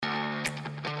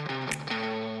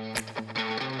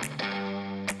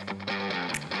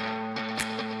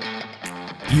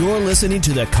You're listening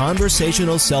to the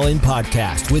Conversational Selling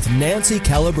Podcast with Nancy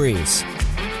Calabrese.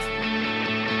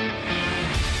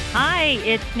 Hi,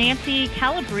 it's Nancy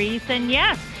Calabrese, and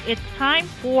yes, it's time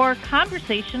for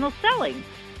Conversational Selling,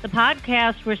 the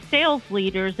podcast where sales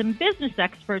leaders and business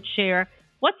experts share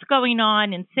what's going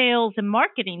on in sales and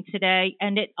marketing today,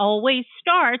 and it always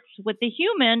starts with the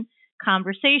human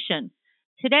conversation.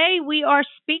 Today, we are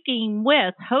speaking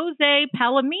with Jose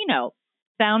Palomino,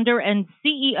 founder and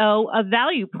CEO of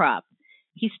ValueProp.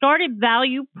 He started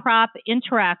ValueProp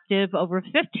Interactive over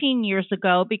 15 years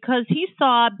ago because he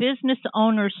saw business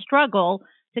owners struggle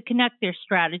to connect their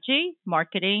strategy,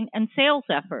 marketing, and sales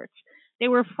efforts. They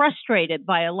were frustrated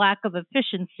by a lack of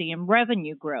efficiency and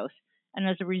revenue growth. And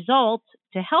as a result,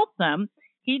 to help them,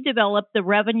 he developed the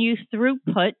Revenue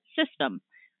Throughput System,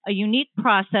 a unique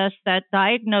process that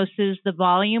diagnoses the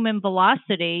volume and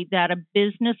velocity that a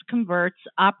business converts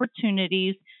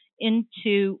opportunities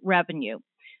into revenue.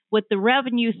 With the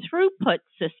Revenue Throughput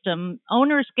System,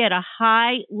 owners get a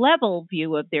high-level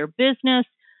view of their business,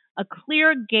 a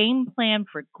clear game plan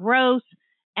for growth,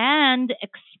 and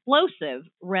explosive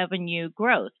revenue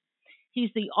growth. He's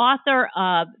the author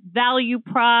of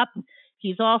ValueProp.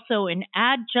 He's also an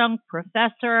adjunct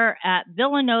professor at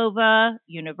Villanova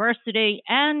University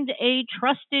and a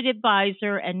trusted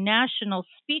advisor and national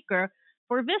speaker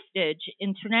for Vistage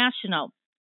International.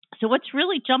 So what's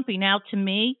really jumping out to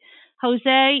me,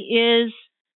 Jose, is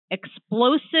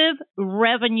explosive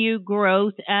revenue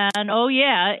growth. And oh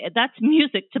yeah, that's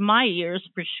music to my ears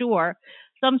for sure.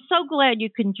 So I'm so glad you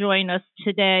can join us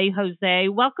today, Jose.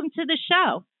 Welcome to the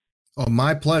show. Oh,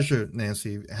 my pleasure,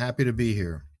 Nancy. Happy to be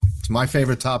here. It's my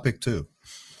favorite topic, too.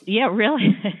 Yeah,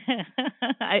 really.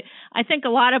 I think a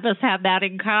lot of us have that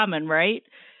in common, right?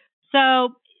 So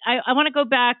I want to go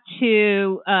back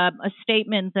to a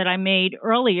statement that I made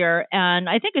earlier, and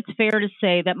I think it's fair to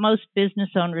say that most business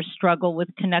owners struggle with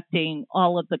connecting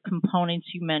all of the components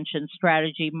you mentioned,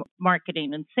 strategy,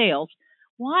 marketing, and sales.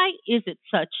 Why is it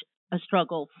such a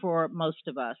struggle for most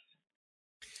of us?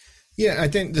 Yeah, I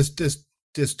think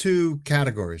there's two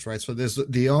categories, right? So there's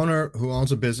the owner who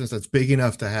owns a business that's big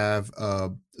enough to have a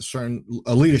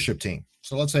leadership team.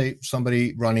 So let's say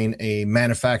somebody running a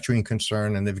manufacturing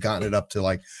concern and they've gotten it up to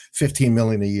like 15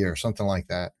 million a year, something like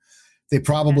that. They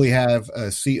probably have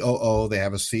a COO, they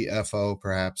have a CFO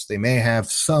perhaps. They may have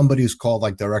somebody who's called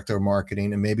like director of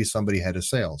marketing and maybe somebody head of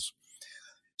sales.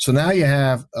 So now you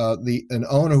have an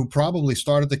owner who probably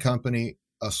started the company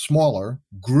smaller,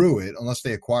 grew it unless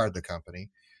they acquired the company.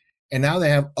 And now they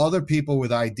have other people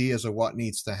with ideas of what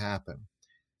needs to happen.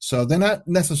 So they're not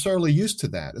necessarily used to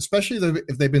that, especially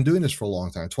if they've been doing this for a long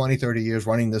time, 20, 30 years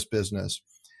running this business.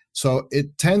 So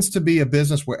it tends to be a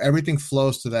business where everything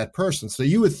flows to that person. So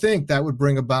you would think that would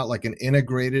bring about like an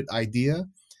integrated idea.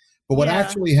 But what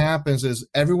actually happens is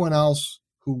everyone else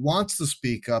who wants to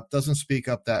speak up doesn't speak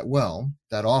up that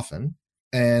often.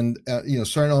 And,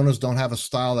 certain owners don't have a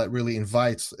style that really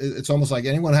invites. It's almost like,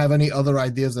 anyone have any other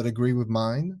ideas that agree with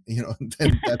mine?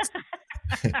 That's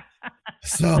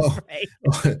so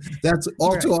right. That's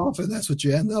all too often. That's what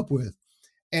you end up with.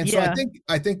 And so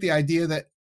I think the idea that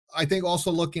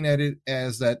also looking at it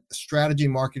as that strategy,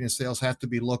 marketing, and sales have to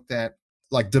be looked at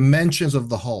like dimensions of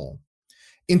the whole.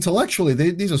 Intellectually,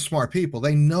 these are smart people.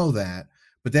 They know that,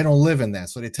 but they don't live in that.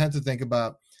 So they tend to think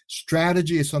about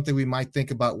strategy is something we might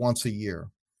think about once a year.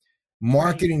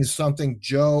 Marketing is something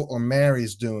Joe or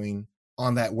Mary's doing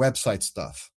on that website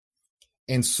stuff.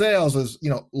 And sales is,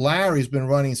 Larry's been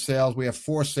running sales. We have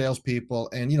 4 salespeople,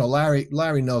 and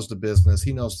Larry knows the business.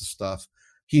 He knows the stuff.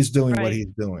 He's doing what he's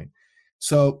doing.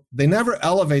 So they never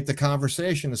elevate the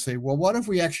conversation to say, well, what if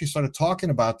we actually started talking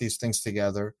about these things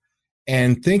together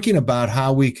and thinking about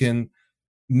how we can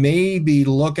maybe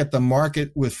look at the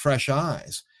market with fresh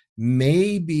eyes?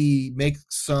 Maybe make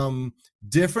some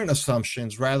different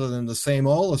assumptions rather than the same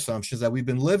old assumptions that we've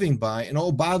been living by. And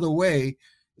oh, by the way,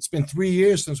 it's been 3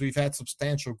 years since we've had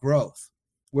substantial growth.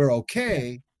 We're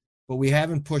okay, but we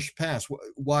haven't pushed past.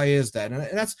 Why is that? And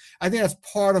I think that's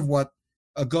part of what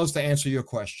goes to answer your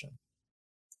question.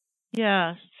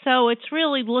 Yeah. So it's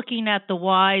really looking at the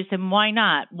whys and why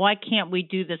not? Why can't we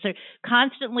do this?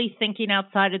 Constantly thinking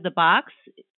outside of the box.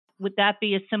 Would that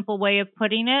be a simple way of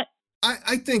putting it?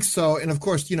 I think so. And of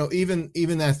course, even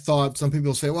that thought, some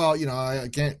people say, well, I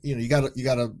can't, you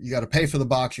gotta pay for the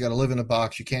box. You gotta live in a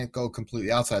box. You can't go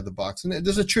completely outside the box. And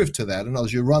there's a truth to that. And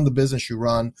as you run the business you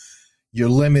run, you're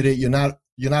limited. You're not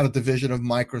a division of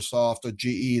Microsoft or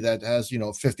GE that has,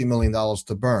 $50 million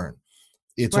to burn.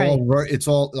 It's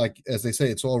all like, as they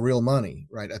say, it's all real money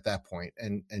right at that point.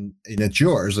 And it's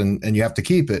yours and you have to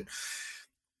keep it.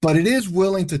 But it is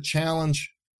willing to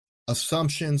challenge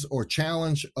assumptions or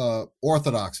challenge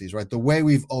orthodoxies, right? The way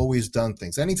we've always done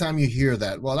things. Anytime you hear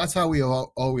that, well, that's how we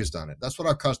always done it. That's what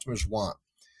our customers want.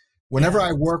 Whenever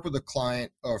I work with a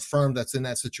client or a firm that's in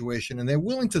that situation and they're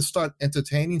willing to start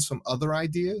entertaining some other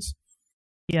ideas,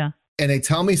 yeah, and they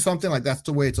tell me something like that's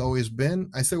the way it's always been,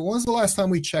 I say, well, when's the last time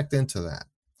we checked into that?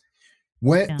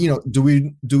 When, do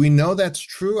we know that's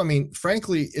true? I mean,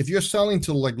 frankly, if you're selling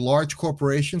to like large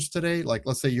corporations today, like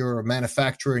let's say you're a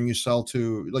manufacturer and you sell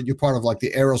to, like you're part of like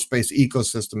the aerospace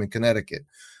ecosystem in Connecticut.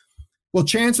 Well,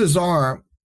 chances are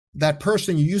that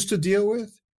person you used to deal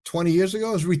with 20 years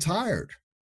ago is retired.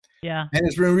 Yeah. And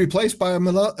it's been replaced by a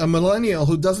millennial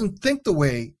who doesn't think the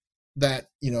way that,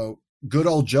 good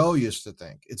old Joe used to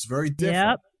think. It's very different.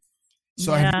 Yep.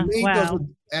 So have you made those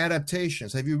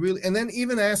adaptations? Have you really? And then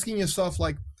even asking yourself,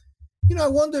 like, I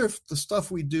wonder if the stuff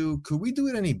we do, could we do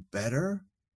it any better?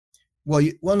 Well,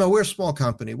 no, we're a small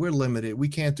company. We're limited. We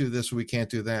can't do this or we can't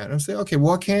do that. And I'm saying, okay,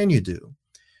 what can you do?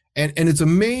 And it's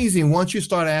amazing once you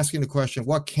start asking the question,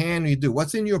 what can you do?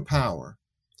 What's in your power?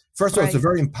 First of all, it's a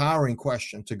very empowering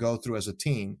question to go through as a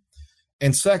team.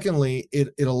 And secondly,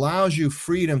 it allows you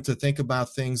freedom to think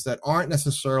about things that aren't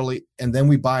necessarily, and then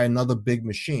we buy another big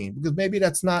machine because maybe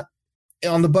that's not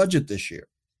on the budget this year.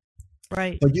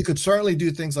 Right. But you could certainly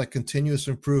do things like continuous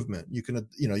improvement. You can,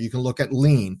 you can look at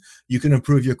lean. You can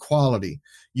improve your quality.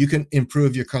 You can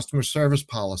improve your customer service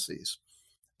policies.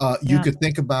 You could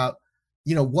think about,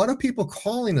 what are people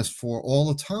calling us for all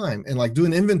the time? And like do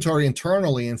an inventory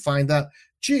internally and find out,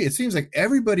 gee, it seems like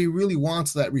everybody really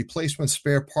wants that replacement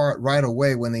spare part right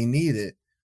away when they need it.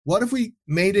 What if we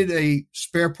made it a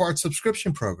spare part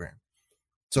subscription program?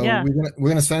 So we're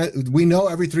going to send it. We know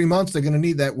every 3 months they're going to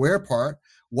need that wear part.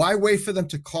 Why wait for them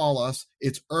to call us?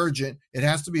 It's urgent. It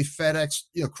has to be FedEx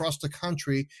across the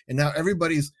country. And now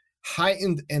everybody's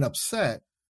heightened and upset,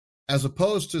 as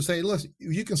opposed to say, look,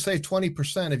 you can save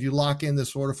 20% if you lock in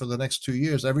this order for the next 2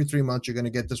 years. Every 3 months, you're going to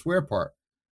get this wear part.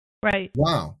 Right.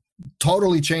 Wow.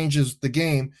 Totally changes the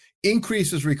game,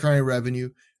 increases recurring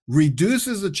revenue,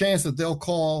 reduces the chance that they'll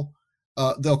call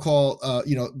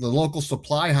the local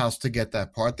supply house to get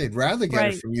that part. They'd rather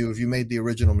get it from you if you made the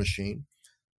original machine.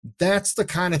 That's the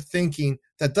kind of thinking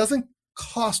that doesn't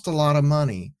cost a lot of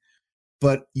money,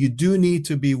 but you do need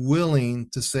to be willing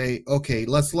to say, okay,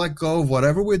 let's let go of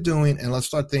whatever we're doing and let's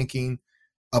start thinking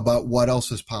about what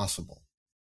else is possible.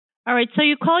 All right. So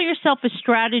you call yourself a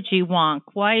strategy wonk.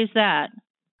 Why is that?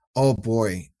 Oh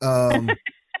boy.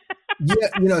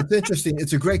 It's interesting.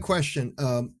 It's a great question.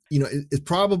 It's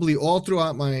probably all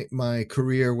throughout my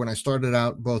career when I started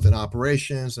out both in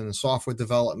operations and in software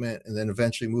development, and then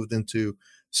eventually moved into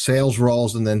sales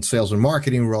roles and then sales and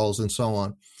marketing roles and so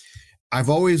on. I've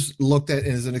always looked at it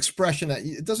as an expression that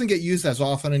it doesn't get used as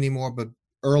often anymore, but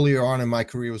earlier on in my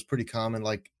career was pretty common,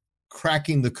 like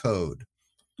cracking the code.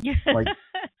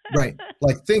 Right.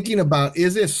 Like thinking about,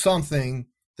 is there something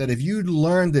that if you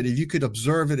learned it, if you could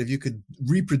observe it, if you could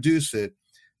reproduce it,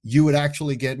 you would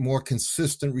actually get more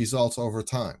consistent results over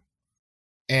time.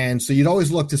 And so you'd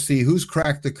always look to see who's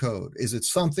cracked the code. Is it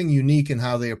something unique in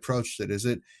how they approached it? Is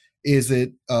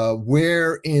it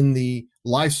where in the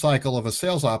life cycle of a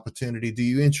sales opportunity do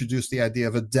you introduce the idea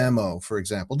of a demo, for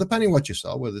example, depending what you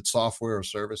sell, whether it's software or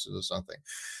services or something.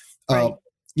 Right.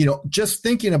 Just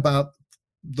thinking about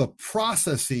the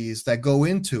processes that go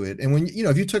into it. And when,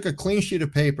 if you took a clean sheet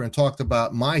of paper and talked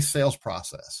about my sales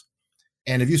process,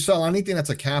 and if you sell anything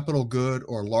that's a capital good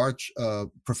or large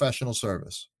professional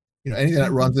service, anything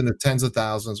that runs into tens of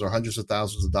thousands or hundreds of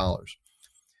thousands of dollars,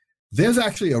 there's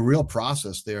actually a real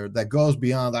process there that goes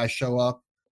beyond I show up,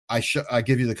 I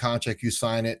give you the contract, you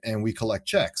sign it, and we collect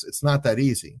checks. It's not that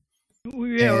easy.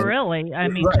 Yeah, really? I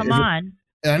mean, come on.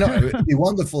 I know. It'd be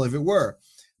wonderful if it were.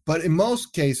 But in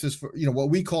most cases, for what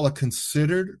we call a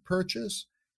considered purchase,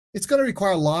 it's going to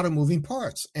require a lot of moving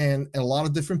parts and a lot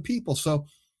of different people. So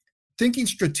thinking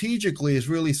strategically is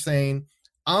really saying,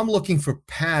 I'm looking for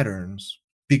patterns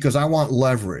because I want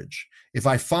leverage. If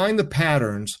I find the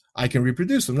patterns, I can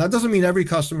reproduce them. That doesn't mean every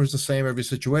customer is the same, every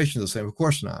situation is the same. Of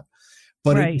course not.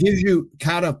 But It gives you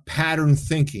kind of pattern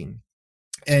thinking.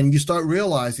 And you start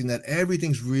realizing that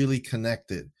everything's really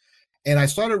connected. And I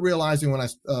started realizing when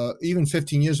even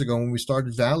 15 years ago when we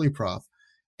started ValueProf,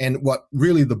 and what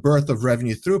really the birth of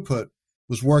Revenue Throughput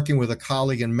was working with a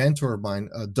colleague and mentor of mine,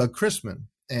 Doug Chrisman.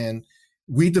 And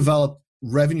we developed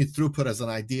Revenue Throughput as an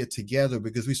idea together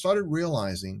because we started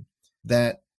realizing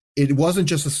that it wasn't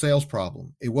just a sales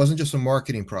problem. It wasn't just a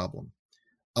marketing problem.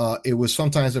 It was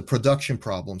sometimes a production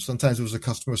problem. Sometimes it was a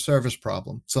customer service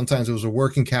problem. Sometimes it was a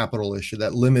working capital issue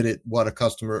that limited what a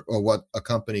customer or what a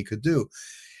company could do.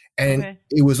 And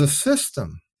it was a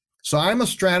system. So I'm a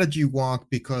strategy wonk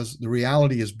because the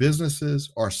reality is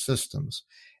businesses are systems.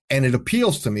 And it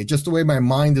appeals to me, just the way my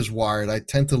mind is wired. I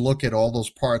tend to look at all those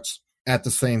parts at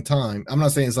the same time. I'm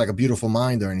not saying it's like a beautiful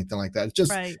mind or anything like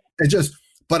that.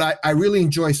 But I really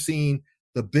enjoy seeing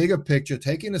the bigger picture,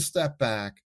 taking a step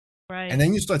back. Right. And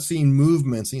then you start seeing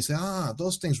movements and you say,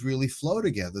 those things really flow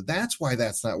together. That's why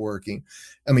that's not working.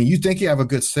 I mean, you think you have a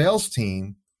good sales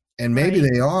team, and maybe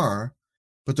they are,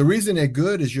 but the reason they're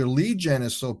good is your lead gen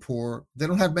is so poor. They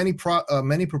don't have many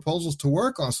proposals to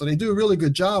work on. So they do a really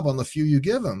good job on the few you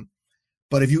give them.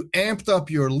 But if you amped up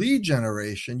your lead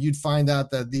generation, you'd find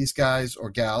out that these guys or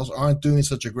gals aren't doing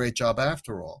such a great job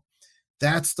after all.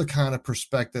 That's the kind of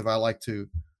perspective I like to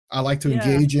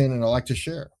engage in, and I like to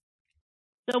share.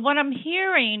 So what I'm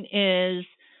hearing is,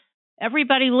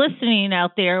 everybody listening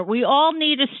out there, we all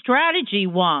need a strategy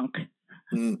wonk.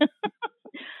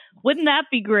 Wouldn't that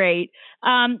be great?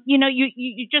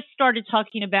 You just started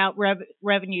talking about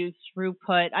revenue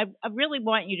throughput. I really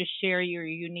want you to share your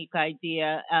unique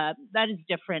idea that is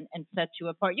different and sets you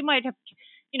apart. You might have,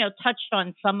 touched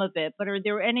on some of it, but are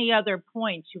there any other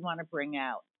points you want to bring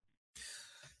out?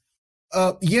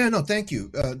 Thank you.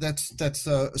 That's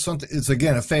something. It's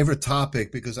again a favorite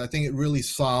topic because I think it really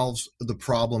solves the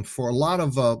problem for a lot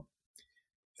of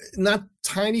not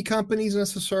tiny companies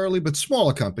necessarily, but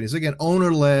smaller companies. Again,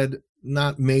 owner-led,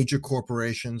 not major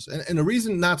corporations. And the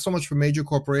reason not so much for major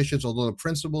corporations, although the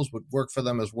principles would work for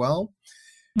them as well.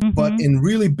 Mm-hmm. But in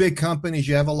really big companies,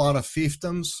 you have a lot of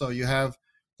fiefdoms. So you have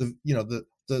the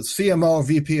CMO or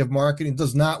VP of marketing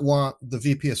does not want the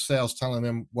VP of sales telling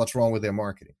them what's wrong with their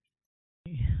marketing.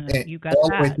 You got all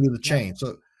that. the way through the chain.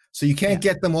 So you can't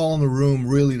get them all in the room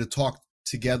really to talk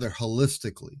together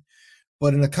holistically.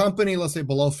 But in a company, let's say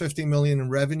below 50 million in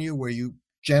revenue, where you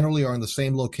generally are in the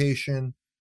same location,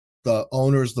 the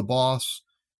owner's the boss,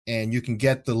 and you can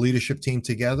get the leadership team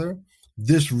together,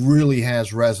 this really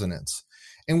has resonance.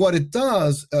 And what it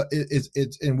does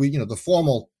the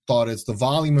formal thought is the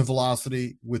volume and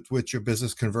velocity with which your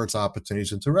business converts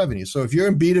opportunities into revenue. So if you're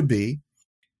in B2B,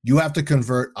 you have to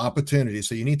convert opportunities.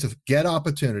 So you need to get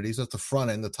opportunities at the front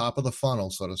end, the top of the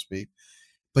funnel, so to speak,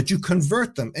 but you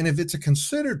convert them. And if it's a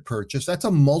considered purchase, that's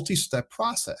a multi-step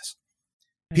process.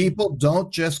 People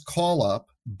don't just call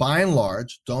up, by and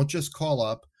large, don't just call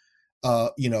up,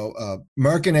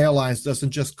 American Airlines doesn't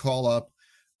just call up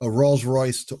a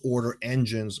Rolls-Royce to order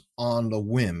engines on the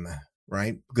whim,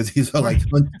 right? Because these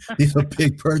are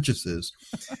big purchases.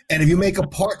 And if you make a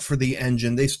part for the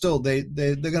engine, they're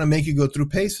going to make you go through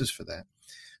paces for that.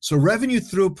 So revenue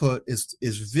throughput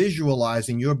is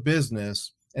visualizing your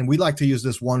business. And we like to use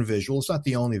this one visual. It's not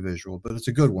the only visual, but it's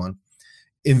a good one.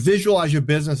 And visualize your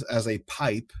business as a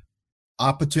pipe.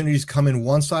 Opportunities come in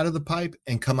one side of the pipe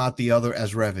and come out the other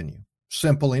as revenue.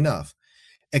 Simple enough.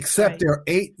 Except there are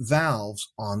 8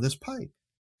 valves on this pipe.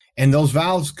 And those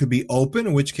valves could be open,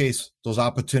 in which case those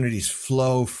opportunities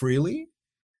flow freely,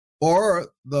 or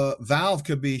the valve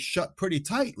could be shut pretty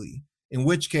tightly, in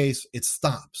which case it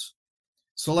stops.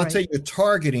 So let's say your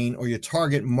targeting or your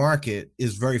target market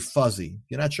is very fuzzy.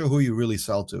 You're not sure who you really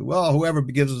sell to. Well, whoever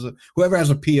has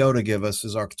a PO to give us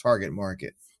is our target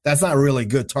market. That's not really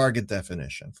good target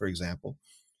definition, for example.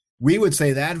 We would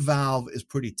say that valve is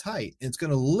pretty tight. It's going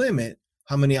to limit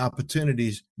how many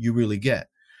opportunities you really get.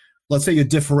 Let's say your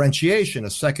differentiation,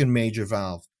 a second major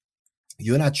valve.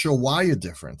 You're not sure why you're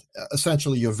different.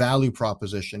 Essentially, your value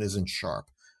proposition isn't sharp.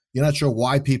 You're not sure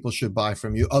why people should buy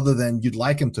from you other than you'd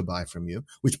like them to buy from you,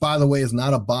 which, by the way, is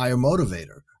not a buyer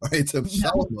motivator, right? It's a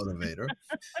seller motivator.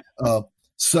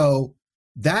 So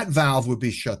that valve would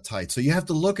be shut tight. So you have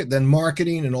to look at then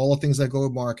marketing and all the things that go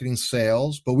with marketing,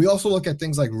 sales, but we also look at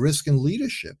things like risk and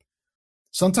leadership.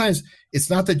 Sometimes it's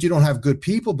not that you don't have good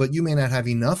people, but you may not have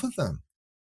enough of them,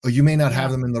 or you may not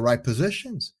have them in the right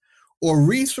positions. Or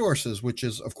resources, which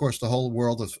is, of course, the whole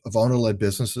world of owner-led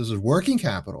businesses, is working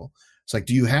capital. It's like,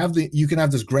 you can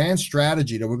have this grand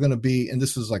strategy that we're going to be, and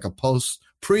this is like a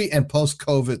pre and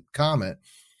post-COVID comment.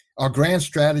 Our grand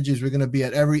strategy is we're going to be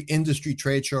at every industry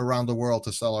trade show around the world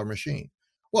to sell our machine.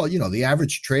 Well, the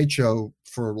average trade show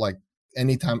for like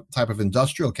any type of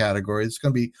industrial category, it's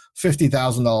going to be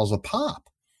 $50,000 a pop.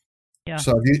 Yeah.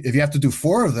 So if you have to do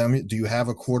 4 of them, do you have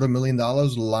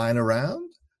 $250,000 lying around?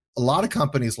 A lot of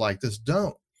companies like this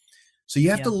don't. So you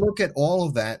have to look at all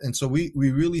of that. And so we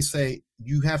really say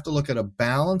you have to look at a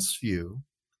balanced view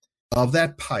of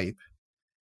that pipe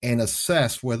and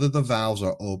assess whether the valves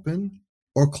are open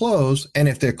or closed. And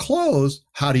if they're closed,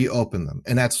 how do you open them?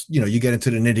 And that's, you get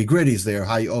into the nitty gritties there,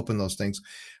 how you open those things.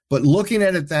 But looking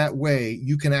at it that way,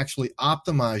 you can actually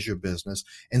optimize your business.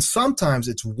 And sometimes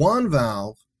it's one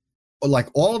valve, or like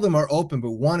all of them are open,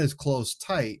 but one is closed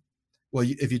tight. Well,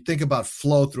 if you think about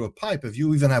flow through a pipe, if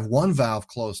you even have one valve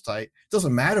closed tight, it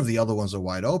doesn't matter if the other ones are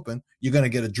wide open, you're going to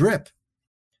get a drip.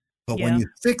 But when you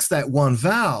fix that one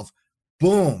valve,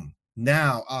 boom,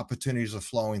 now opportunities are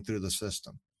flowing through the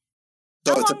system.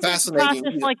 So it's a fascinating does a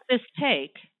process like this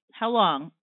take? How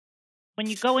long? When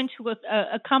you go into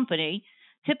a company,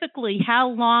 typically how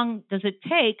long does it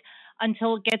take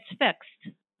until it gets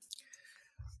fixed?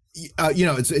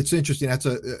 It's interesting. That's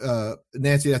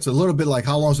Nancy, that's a little bit like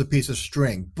how long is a piece of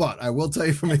string, but I will tell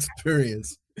you from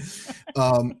experience,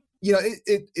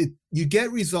 you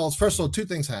get results. First of all, two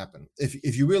things happen.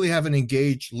 If you really have an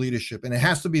engaged leadership, and it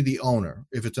has to be the owner.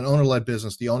 If it's an owner-led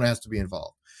business, the owner has to be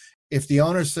involved. If the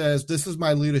owner says, this is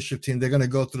my leadership team, they're going to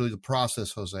go through the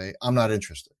process, Jose, I'm not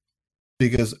interested.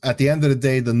 Because at the end of the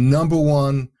day, the number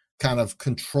one kind of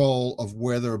control of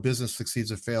whether a business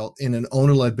succeeds or fails in an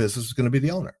owner-led business is going to be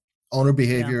the owner. Owner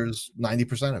behavior is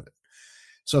 90% of it.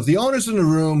 So if the owner's in the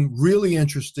room really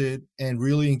interested and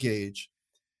really engaged,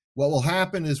 what will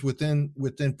happen is within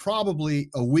probably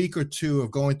a week or two of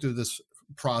going through this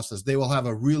process, they will have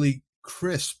a really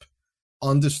crisp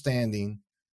understanding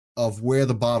of where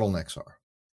the bottlenecks are,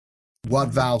 what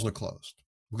valves are closed.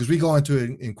 Because we go into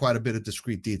it in quite a bit of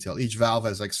discrete detail. Each valve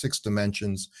has like 6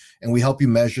 dimensions, and we help you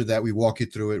measure that. We walk you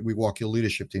through it. We walk your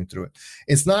leadership team through it.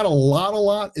 It's not a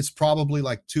lot. It's probably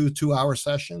like 2-hour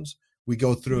sessions. We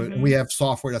go through it, and we have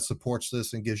software that supports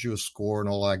this and gives you a score and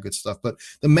all that good stuff. But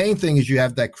the main thing is you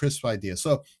have that crisp idea.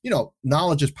 So,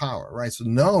 knowledge is power, right? So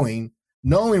knowing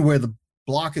where the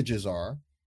blockages are,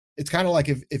 it's kind of like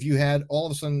if you had all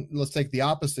of a sudden, let's take the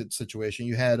opposite situation.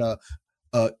 You had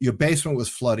your basement was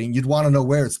flooding, you'd want to know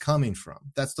where it's coming from.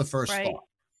 That's the first thought.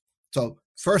 So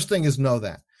first thing is know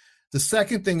that. The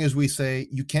second thing is we say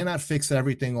you cannot fix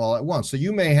everything all at once. So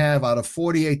you may have out of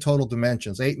 48 total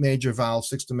dimensions, 8 major valves,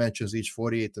 6 dimensions, each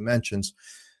 48 dimensions,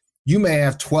 you may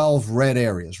have 12 red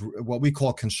areas, what we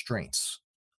call constraints.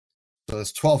 So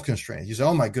there's 12 constraints. You say,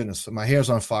 oh my goodness, my hair's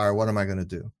on fire. What am I going to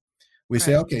do? We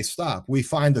say, okay, stop. We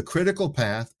find the critical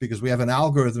path because we have an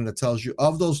algorithm that tells you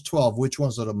of those 12, which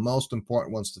ones are the most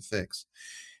important ones to fix.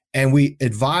 And we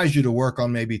advise you to work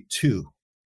on maybe 2.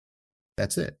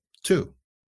 That's it, 2.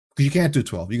 Because you can't do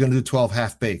 12. You're going to do 12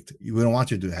 half-baked. We don't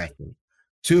want you to do half-baked.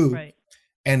 2. Right.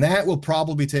 And that will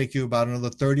probably take you about another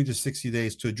 30 to 60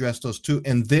 days to address those 2.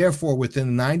 And therefore,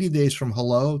 within 90 days from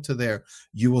hello to there,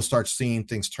 you will start seeing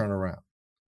things turn around.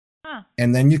 Huh.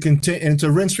 And then you continue, and it's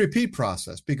a rinse-repeat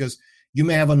process because you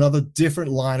may have another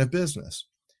different line of business.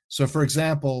 So, for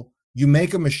example, you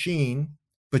make a machine,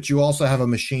 but you also have a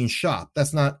machine shop.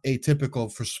 That's not atypical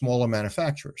for smaller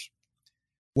manufacturers.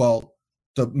 Well,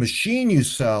 the machine you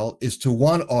sell is to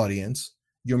one audience.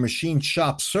 Your machine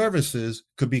shop services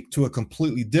could be to a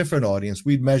completely different audience.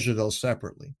 We'd measure those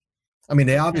separately. I mean,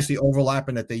 they obviously overlap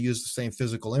in that they use the same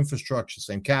physical infrastructure,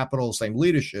 same capital, same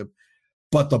leadership,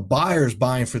 but the buyer's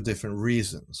buying for different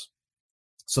reasons.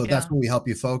 So that's what we help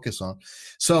you focus on.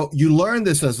 So you learn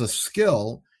this as a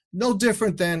skill, no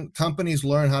different than companies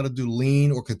learn how to do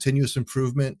lean or continuous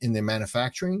improvement in their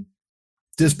manufacturing.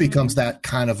 This becomes that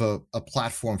kind of a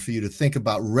platform for you to think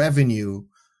about revenue,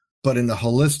 but in the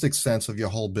holistic sense of your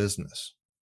whole business.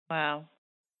 Wow.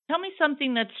 Tell me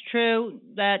something that's true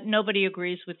that nobody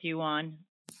agrees with you on.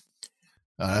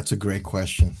 That's a great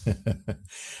question.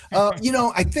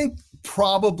 I think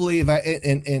probably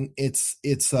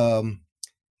it's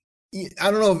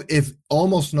I don't know if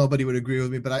almost nobody would agree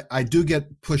with me, but I do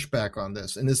get pushback on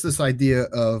this. And it's this idea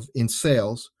of in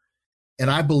sales, and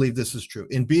I believe this is true.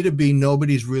 In B2B,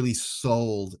 nobody's really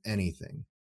sold anything.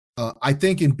 I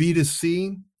think in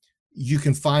B2C, you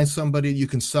can find somebody, you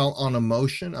can sell on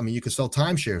emotion. I mean, you could sell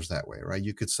timeshares that way, right?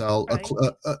 You could sell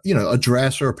a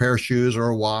dress or a pair of shoes or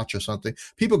a watch or something.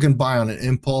 People can buy on an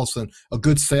impulse, and a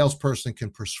good salesperson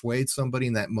can persuade somebody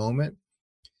in that moment.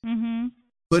 Mm-hmm.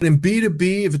 But in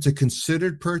B2B, if it's a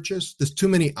considered purchase, there's too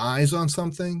many eyes on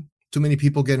something, too many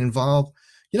people get involved,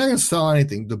 you're not going to sell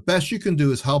anything. The best you can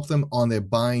do is help them on their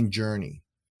buying journey.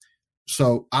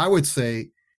 So I would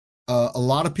say a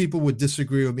lot of people would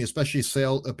disagree with me, especially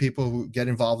people who get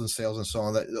involved in sales and so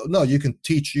on. That no, you can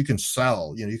teach, you can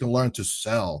sell, you can learn to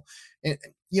sell. And,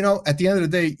 at the end of the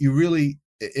day, you really,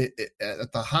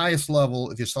 at the highest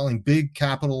level, if you're selling big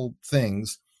capital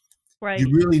things, right, you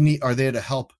really are there to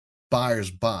help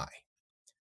buyers buy.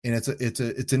 And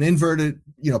it's an inverted,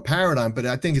 paradigm, but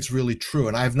I think it's really true.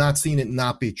 And I have not seen it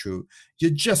not be true. You're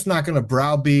just not going to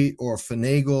browbeat or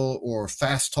finagle or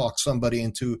fast talk somebody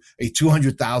into a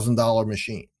 $200,000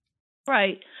 machine.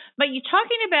 Right. But you're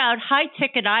talking about high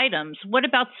ticket items. What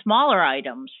about smaller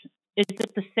items? Is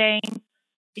it the same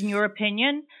in your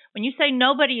opinion? When you say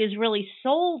nobody has really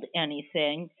sold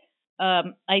anything,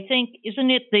 I think, isn't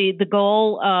it the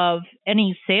goal of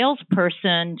any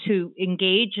salesperson to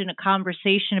engage in a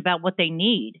conversation about what they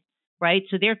need, right?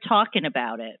 So they're talking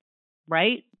about it,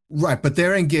 right? Right, but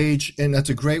they're engaged, and that's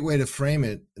a great way to frame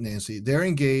it, Nancy. They're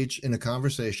engaged in a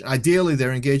conversation. Ideally,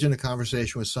 they're engaged in a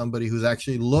conversation with somebody who's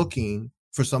actually looking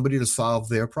for somebody to solve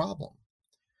their problem.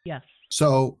 Yes.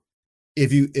 So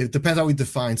it depends how we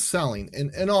define selling.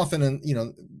 And often,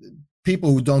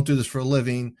 people who don't do this for a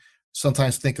living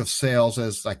sometimes think of sales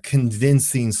as like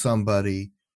convincing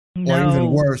somebody, or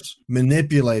even worse,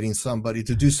 manipulating somebody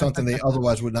to do something they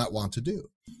otherwise would not want to do.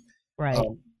 Right.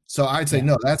 So I'd say,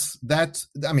 no, that's,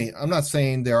 I mean, I'm not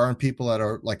saying there aren't people that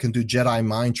are like, can do Jedi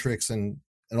mind tricks and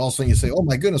all of a sudden you say, oh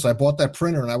my goodness, I bought that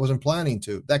printer and I wasn't planning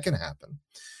to. That can happen.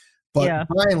 But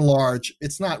by and large,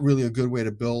 it's not really a good way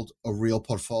to build a real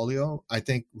portfolio. I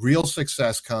think real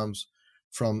success comes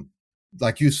from,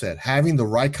 like you said, having the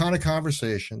right kind of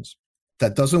conversations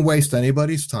that doesn't waste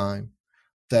anybody's time,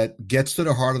 that gets to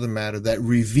the heart of the matter, that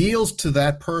reveals to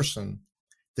that person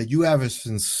that you have a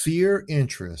sincere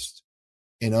interest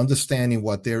in understanding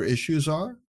what their issues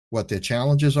are, what their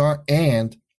challenges are,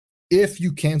 and if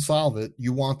you can solve it,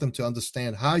 you want them to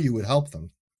understand how you would help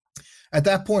them. At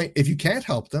that point, if you can't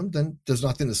help them, then there's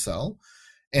nothing to sell.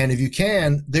 And if you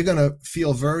can, they're going to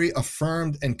feel very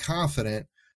affirmed and confident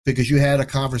because you had a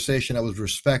conversation that was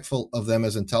respectful of them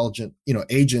as intelligent,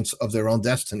 agents of their own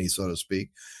destiny, so to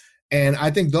speak. And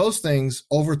I think those things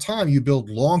over time, you build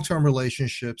long-term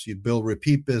relationships, you build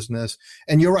repeat business.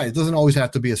 And you're right. It doesn't always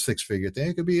have to be a six-figure thing.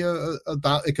 It could be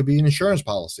it could be an insurance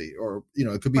policy, or,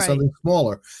 it could be something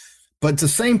smaller, but it's the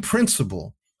same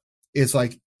principle. It's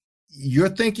like, you're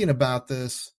thinking about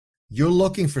this, you're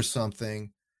looking for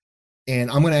something,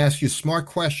 and I'm going to ask you smart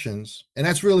questions. And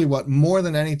that's really what, more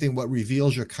than anything, what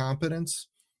reveals your competence,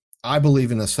 I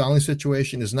believe, in a selling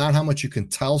situation is not how much you can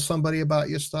tell somebody about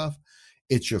your stuff.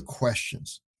 It's your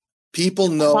questions. People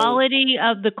know. Quality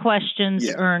of the questions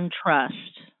earn trust.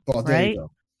 Well, there you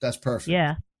go. That's perfect.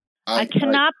 Yeah. I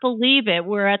cannot believe it.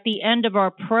 We're at the end of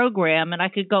our program, and I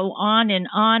could go on and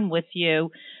on with you.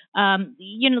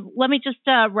 Let me just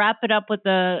wrap it up with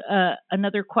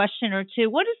another question or two.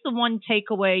 What is the one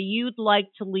takeaway you'd like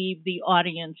to leave the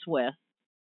audience with?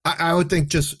 I would think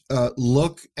just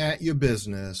look at your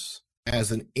business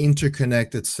as an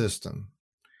interconnected system.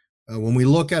 When we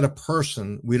look at a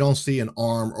person, we don't see an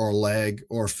arm or leg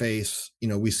or face.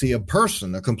 We see a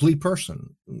person, a complete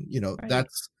person. Right.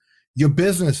 That's your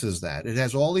business is that. It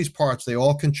has all these parts. They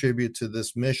all contribute to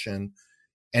this mission,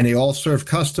 and they all serve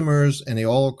customers, and they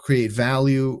all create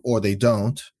value, or they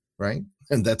don't, right?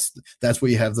 And that's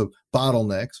where you have the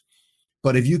bottlenecks.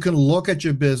 But if you can look at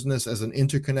your business as an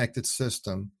interconnected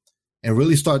system and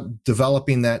really start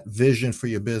developing that vision for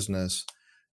your business,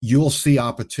 you'll see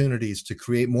opportunities to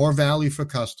create more value for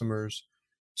customers,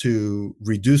 to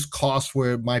reduce costs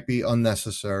where it might be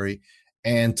unnecessary,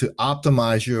 and to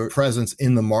optimize your presence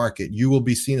in the market. You will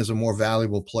be seen as a more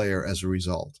valuable player as a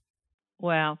result.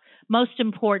 Wow. Most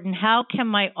important, how can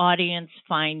my audience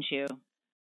find you?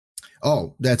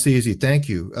 Oh, that's easy. Thank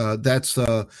you.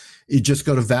 You just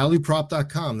go to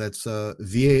valueprop.com. That's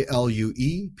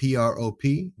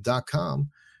valueprop.com.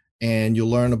 And you'll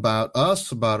learn about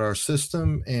us, about our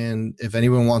system. And if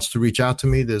anyone wants to reach out to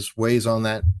me, there's ways on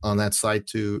that site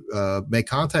to make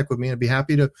contact with me. I'd be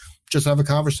happy to just have a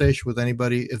conversation with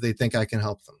anybody if they think I can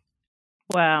help them.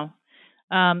 Wow.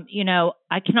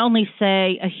 I can only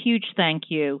say a huge thank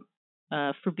you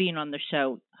for being on the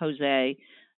show, Jose.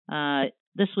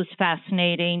 This was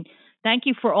fascinating. Thank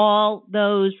you for all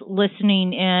those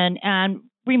listening in. And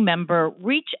remember,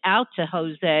 reach out to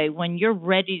Jose when you're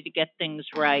ready to get things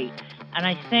right. And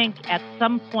I think at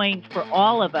some point for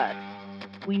all of us,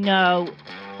 we know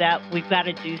that we've got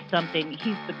to do something.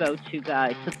 He's the go-to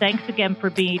guy. So thanks again for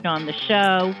being on the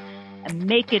show, and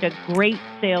make it a great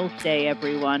sales day,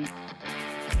 everyone.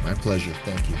 My pleasure.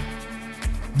 Thank you.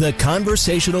 The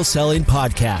Conversational Selling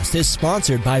Podcast is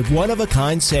sponsored by One of a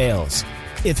Kind Sales.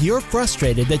 If you're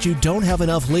frustrated that you don't have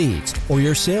enough leads, or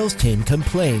your sales team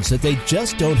complains that they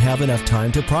just don't have enough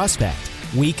time to prospect,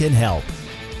 we can help.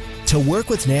 To work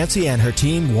with Nancy and her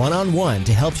team one-on-one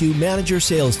to help you manage your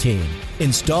sales team,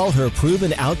 install her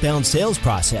proven outbound sales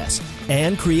process,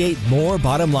 and create more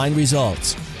bottom-line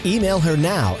results, email her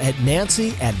now at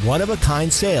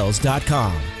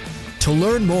nancy@oneofakindSales.com. To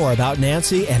learn more about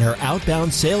Nancy and her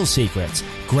outbound sales secrets,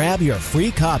 grab your free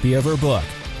copy of her book,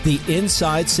 The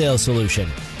Inside Sales Solution,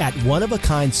 at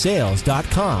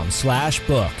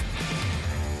oneofakindSales.com/book.